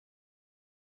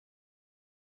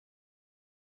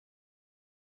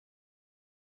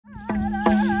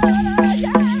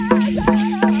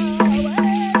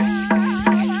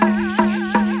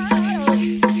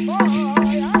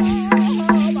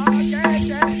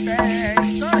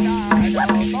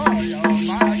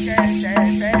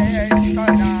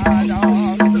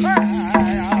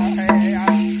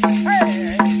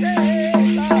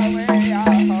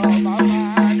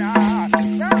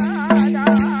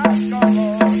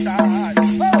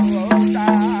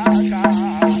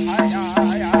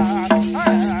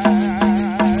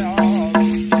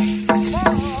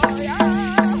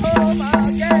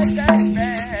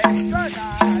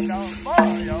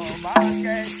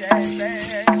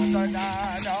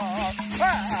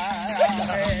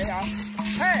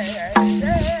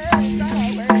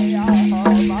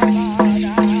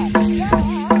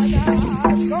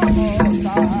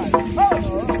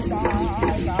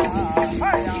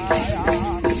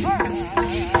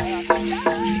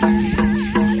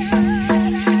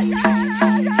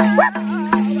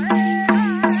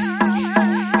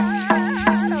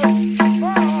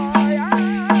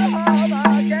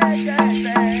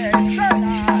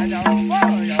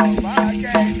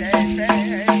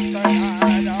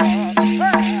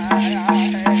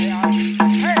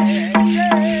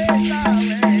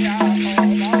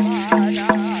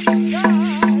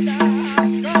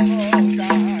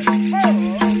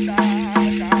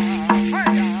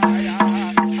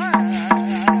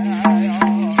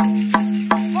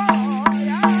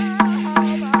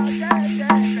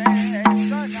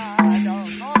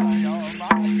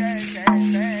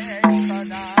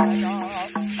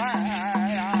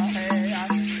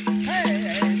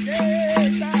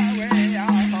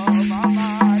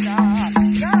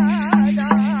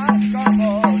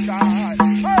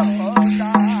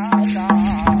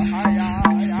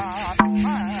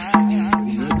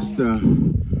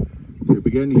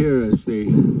begin here as the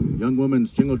young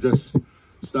woman's jingle dress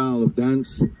style of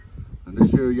dance. And this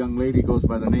here young lady goes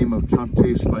by the name of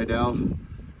Chante Speidel.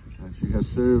 And she has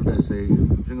served as a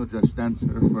jingle dress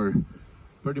dancer for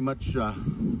pretty much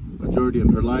majority of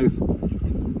her life.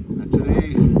 And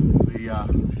today we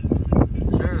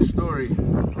share a story of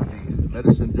the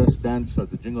medicine dress dance or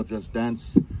the jingle dress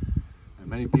dance. And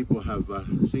many people have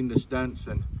seen this dance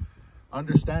and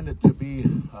understand it to be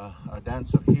a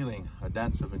dance of healing, a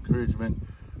dance of encouragement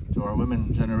to our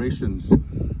women generations.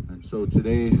 And so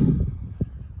today,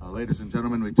 ladies and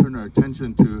gentlemen, we turn our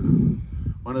attention to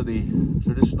one of the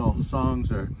traditional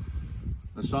songs, or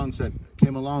the songs that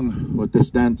came along with this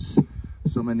dance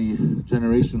so many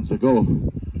generations ago.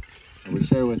 And we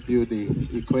share with you the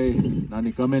Ikwe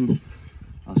Nanikamin,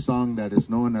 a song that is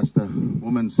known as the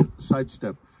woman's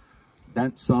sidestep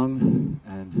dance song.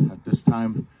 And at this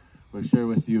time, we'll share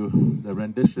with you the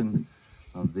rendition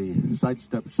of the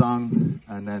sidestep song,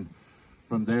 and then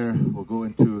from there we'll go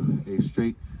into a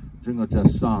straight jingle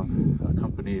dress song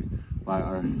accompanied by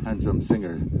our hand drum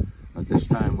singer. At this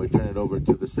time we turn it over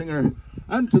to the singer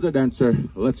and to the dancer.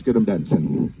 Let's get them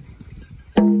dancing.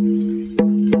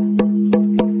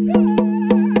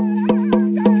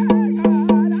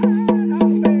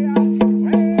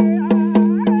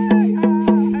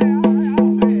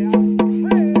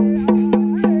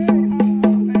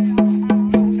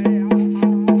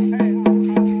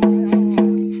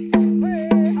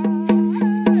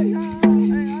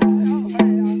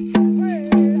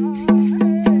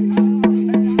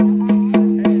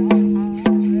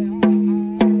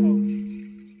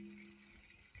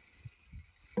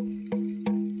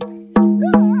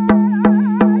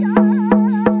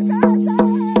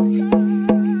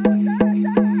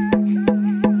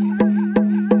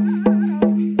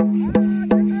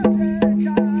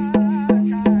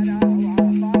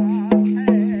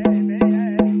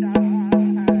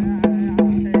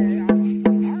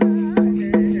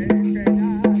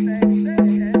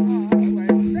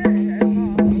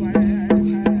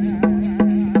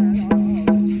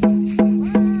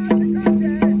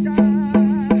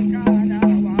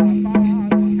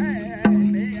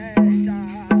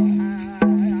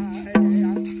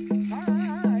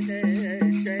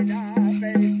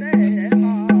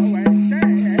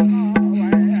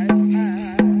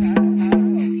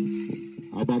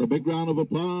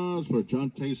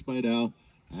 Chante Speidel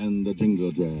and the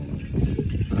jingle dress.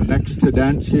 Next to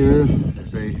dance here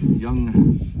is a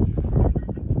young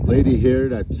lady here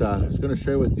that is going to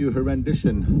share with you her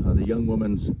rendition of the young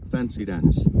woman's fancy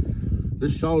dance.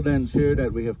 This shawl dance here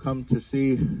that we have come to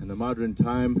see in the modern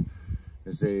time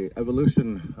is a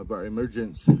evolution of our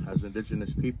emergence as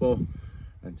Indigenous people.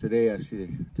 And today, as she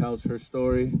tells her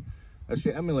story, as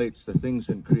she emulates the things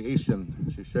in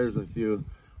creation, she shares with you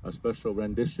a special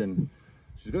rendition.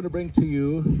 She's going to bring to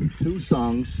you two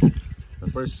songs. The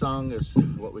first song is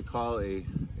what we call a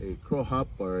crow hop,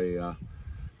 or a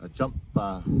jump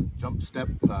step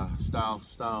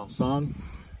style song,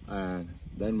 and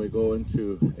then we go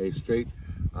into a straight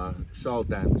shawl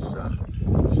dance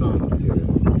song here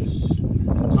this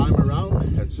time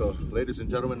around. And so, ladies and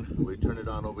gentlemen, we turn it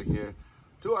on over here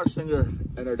to our singer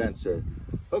and our dancer.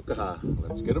 Okaha,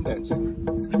 let's get them dancing.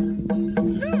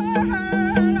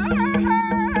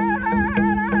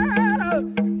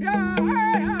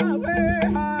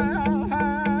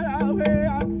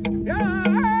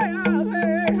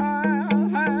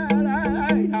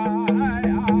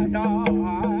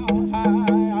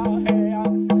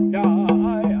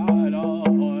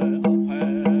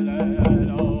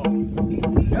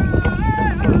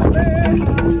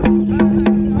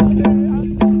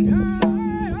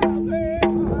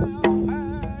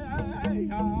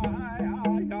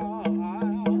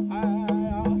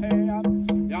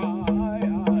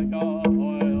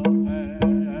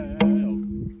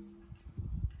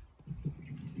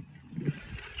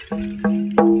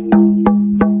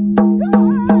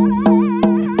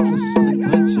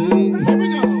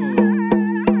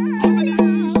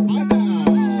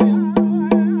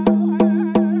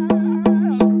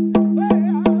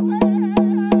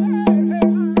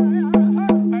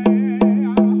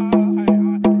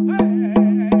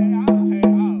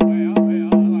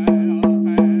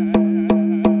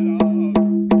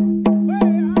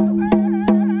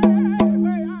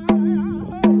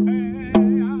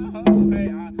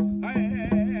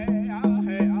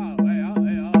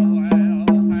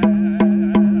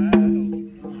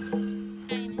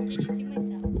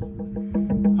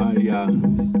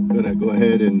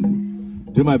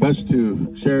 Do my best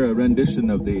to share a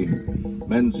rendition of the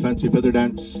men's fancy feather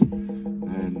dance.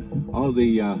 And all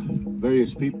the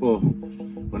various people,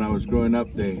 when I was growing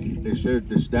up, they shared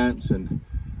this dance, and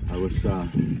I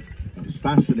was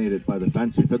fascinated by the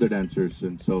fancy feather dancers,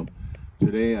 and so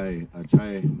today I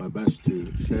try my best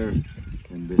to share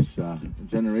in this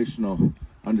generational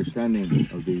understanding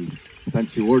of the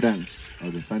fancy war dance,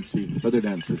 or the fancy feather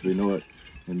dance as we know it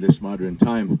in this modern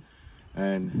time.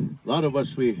 And a lot of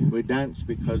us, we dance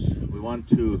because we want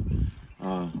to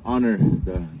honor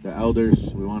the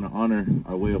elders. We want to honor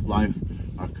our way of life,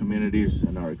 our communities,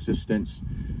 and our existence.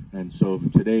 And so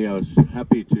today I was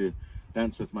happy to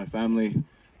dance with my family,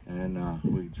 and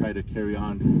we try to carry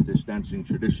on this dancing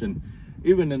tradition.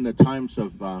 Even in the times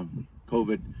of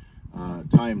COVID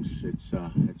times,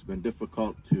 it's been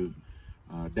difficult to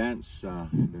dance.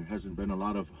 There hasn't been a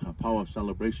lot of powwow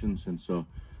celebrations, and so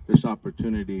this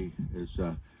opportunity is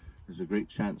a great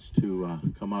chance to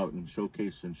come out and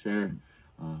showcase and share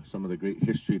some of the great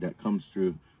history that comes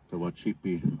through the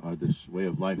Wachipi, or this way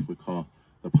of life we call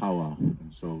the powwow.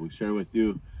 And so we share with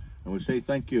you, and we say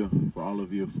thank you for all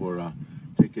of you for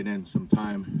taking in some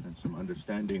time and some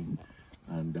understanding.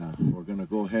 And we're going to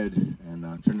go ahead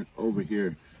and turn it over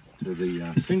here to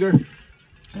the singer.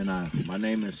 And my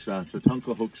name is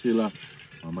Tatanka Hoksila.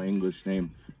 My English name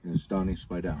is Donald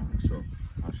Speidel. So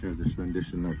I'll share this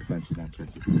rendition of the fancy dance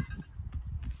with you.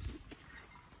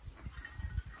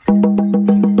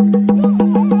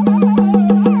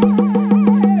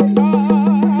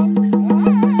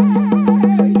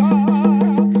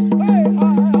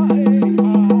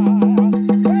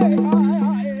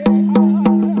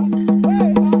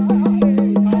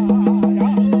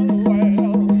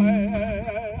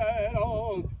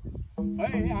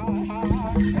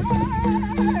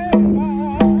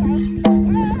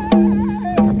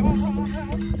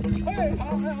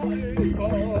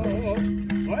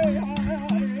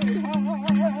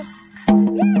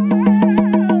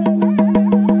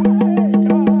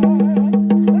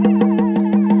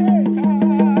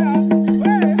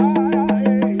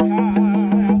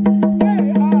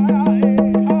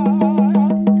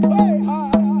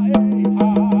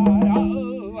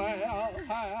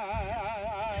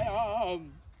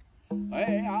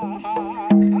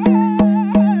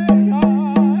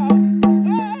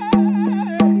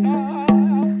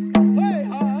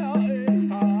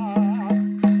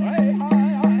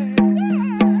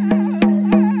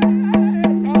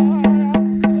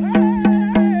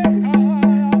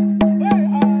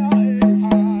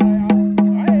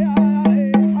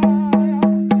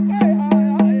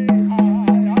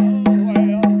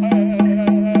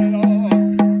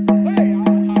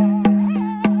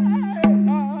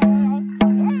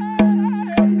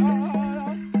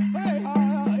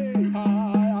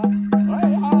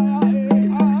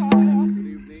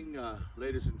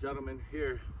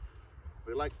 Here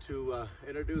we'd like to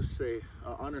introduce a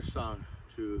honor song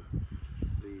to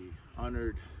the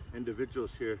honored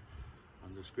individuals here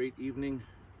on this great evening.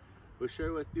 We'll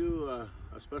share with you a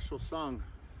special song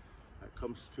that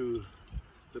comes to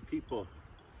the people,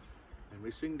 and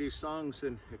we sing these songs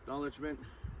in acknowledgement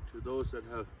to those that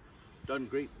have done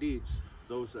great deeds,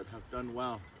 those that have done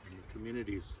well in the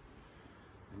communities.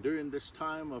 And during this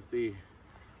time of the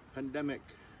pandemic,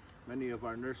 many of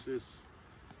our nurses,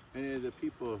 many of the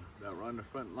people that were on the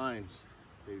front lines,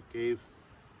 they gave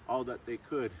all that they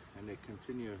could, and they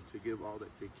continue to give all that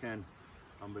they can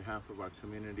on behalf of our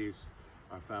communities,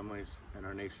 our families, and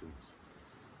our nations.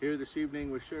 Here this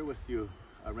evening, we share with you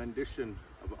a rendition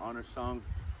of an honor song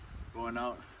going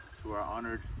out to our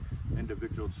honored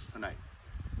individuals tonight.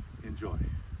 Enjoy.